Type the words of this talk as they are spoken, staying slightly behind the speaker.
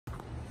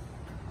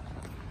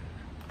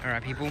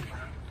Alright people,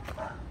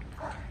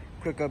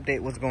 quick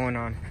update what's going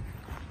on.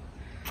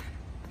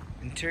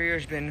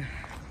 Interior's been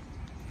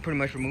pretty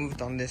much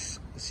removed on this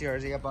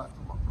CRZ I bought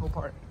from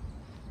Copart.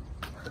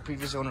 The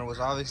previous owner was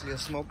obviously a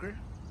smoker,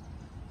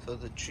 so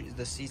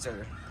the seats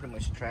are pretty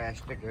much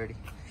trashed, they're dirty.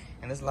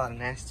 And there's a lot of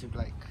nasty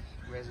like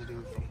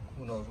residue from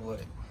who knows what.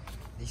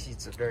 These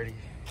seats are dirty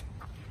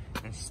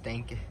and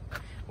stinky.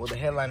 Well, the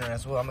headliner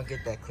as well, I'm gonna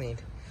get that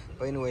cleaned.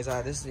 But anyways,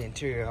 this is the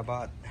interior I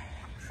bought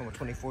from a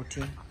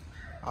 2014.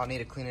 I'll need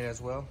to clean it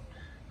as well.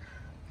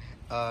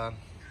 The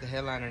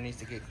headliner needs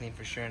to get cleaned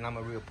for sure, and I'm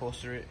gonna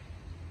reupholster it.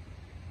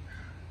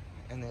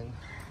 And then,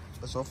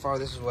 but so far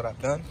this is what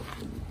I've done.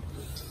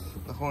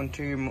 The whole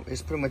interior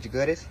is pretty much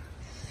gutted.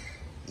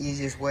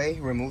 Easiest way,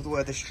 remove the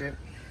weather strip,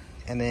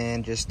 and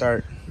then just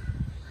start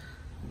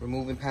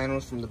removing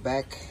panels from the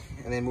back,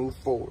 and then move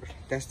forward.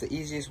 That's the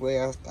easiest way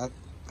I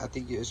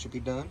think it should be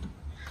done.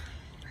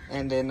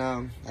 And then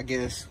I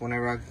guess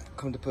whenever I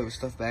come to put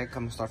stuff back,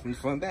 I'm gonna start from the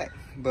front back.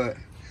 But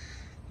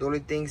the only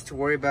things to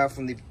worry about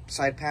from the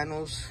side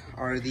panels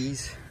are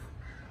these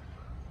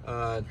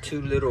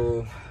two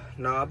little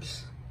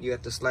knobs you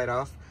have to slide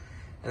off,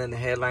 and then the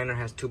headliner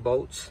has 2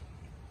 bolts,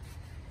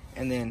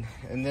 and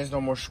there's no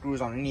more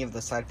screws on any of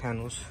the side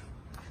panels.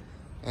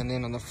 And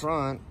then on the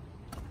front,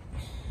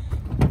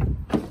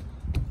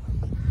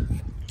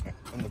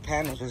 on the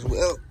panels as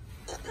well,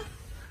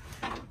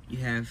 you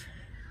have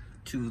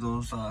 2 of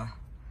those I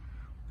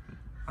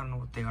don't know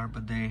what they are,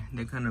 but they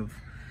kind of,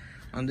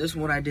 on this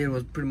one I did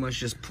was pretty much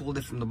just pulled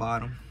it from the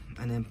bottom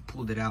and then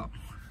pulled it out.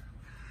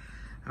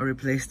 I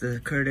replaced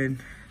the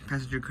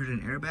passenger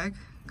curtain airbag,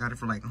 got it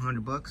for like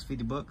 100 bucks,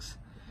 50 bucks.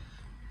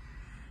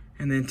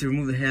 And then to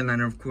remove the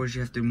headliner, of course,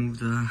 you have to remove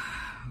the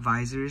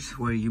visors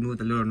where you move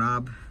the little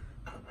knob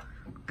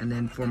and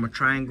then form a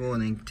triangle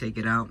and then take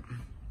it out.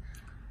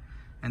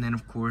 And then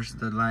of course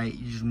the light,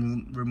 you just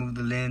remove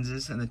the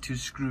lenses and the 2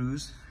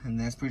 screws, and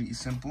that's pretty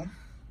simple.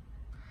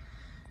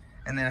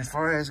 And then as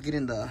far as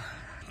getting the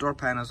door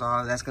panels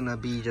off, that's gonna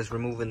be just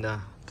removing the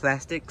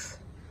plastics.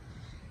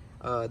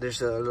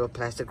 There's a little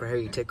plastic right here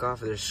you take off.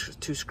 There's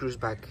 2 screws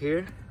back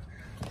here.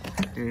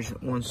 There's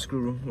 1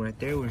 screw right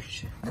there,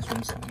 which that's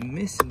what's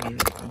missing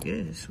it, I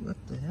guess. What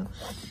the hell?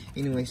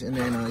 Anyways, and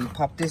then you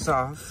pop this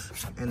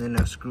off, and then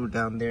a screw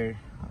down there,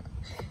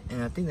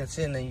 and I think that's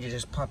it. And then you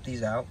just pop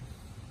these out.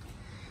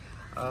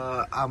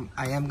 I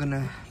am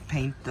gonna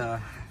paint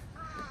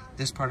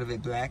this part of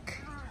it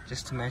black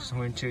just to match the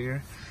whole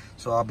interior.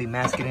 So I'll be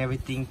masking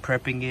everything,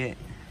 prepping it,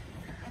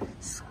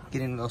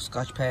 getting a little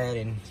scotch pad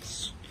and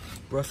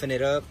roughing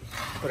it up.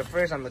 But at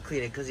first I'm gonna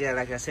clean it, because yeah,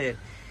 like I said,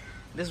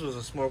 this was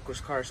a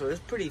smoker's car, so it's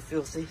pretty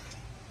filthy,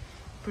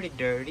 pretty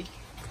dirty.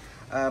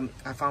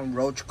 I found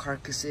roach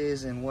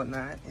carcasses and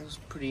whatnot. It was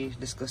pretty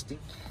disgusting.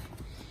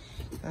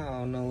 I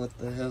don't know what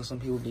the hell some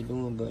people be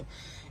doing, but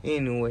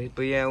anyway.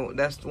 But yeah,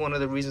 that's one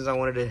of the reasons I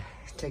wanted to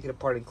take it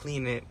apart and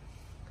clean it,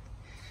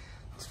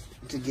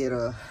 to get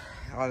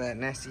all that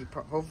nasty,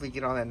 hopefully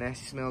get all that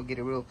nasty smell, get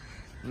it real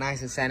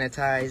nice and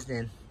sanitized,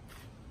 and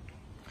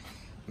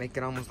make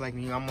it almost like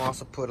new. I'm gonna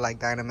also put like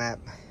Dynamat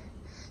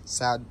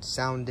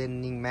sound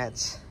deadening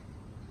mats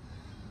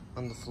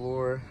on the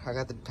floor. I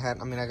got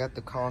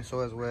the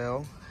console as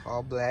well,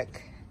 all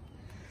black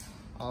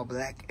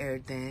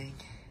everything.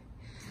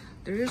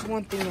 There is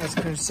one thing that's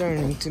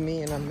concerning to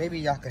me, and maybe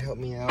y'all can help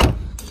me out,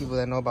 people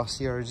that know about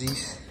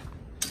CRZs.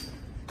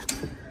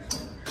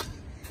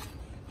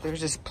 There's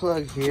this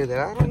plug here that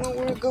I don't know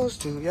where it goes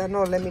to. Y'all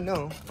know, let me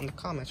know in the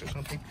comments or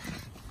something.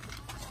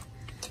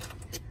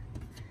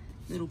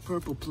 Little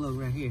purple plug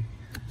right here.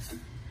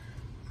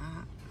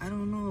 I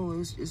don't know, it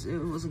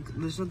wasn't,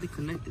 there's nothing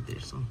connected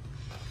there. So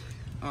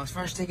as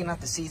far as taking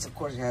out the seats, of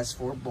course it has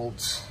 4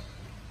 bolts,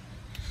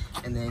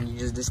 and then you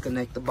just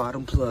disconnect the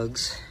bottom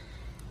plugs.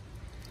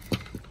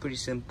 Pretty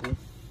simple.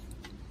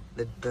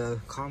 The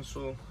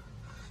console,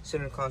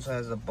 center console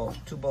has a bolt,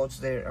 2 bolts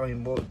there,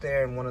 bolt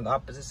there, and one on the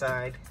opposite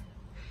side.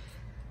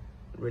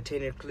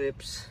 Retainer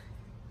clips,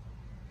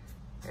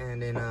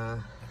 and then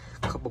a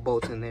couple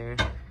bolts in there.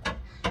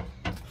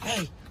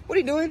 Hey, what are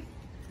you doing?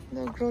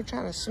 Little girl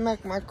trying to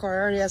smack my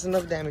car. Already has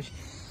enough damage.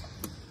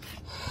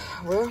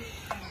 Well,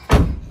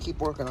 keep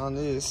working on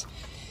this.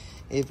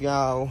 If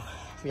y'all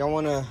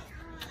wanna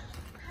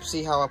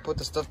see how I put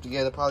the stuff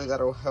together, probably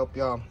that'll help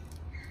y'all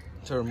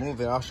to remove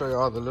it. I'll show you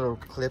all the little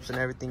clips and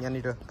everything I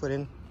need to put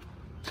in.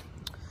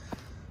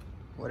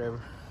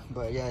 Whatever.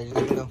 But yeah, just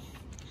let me know.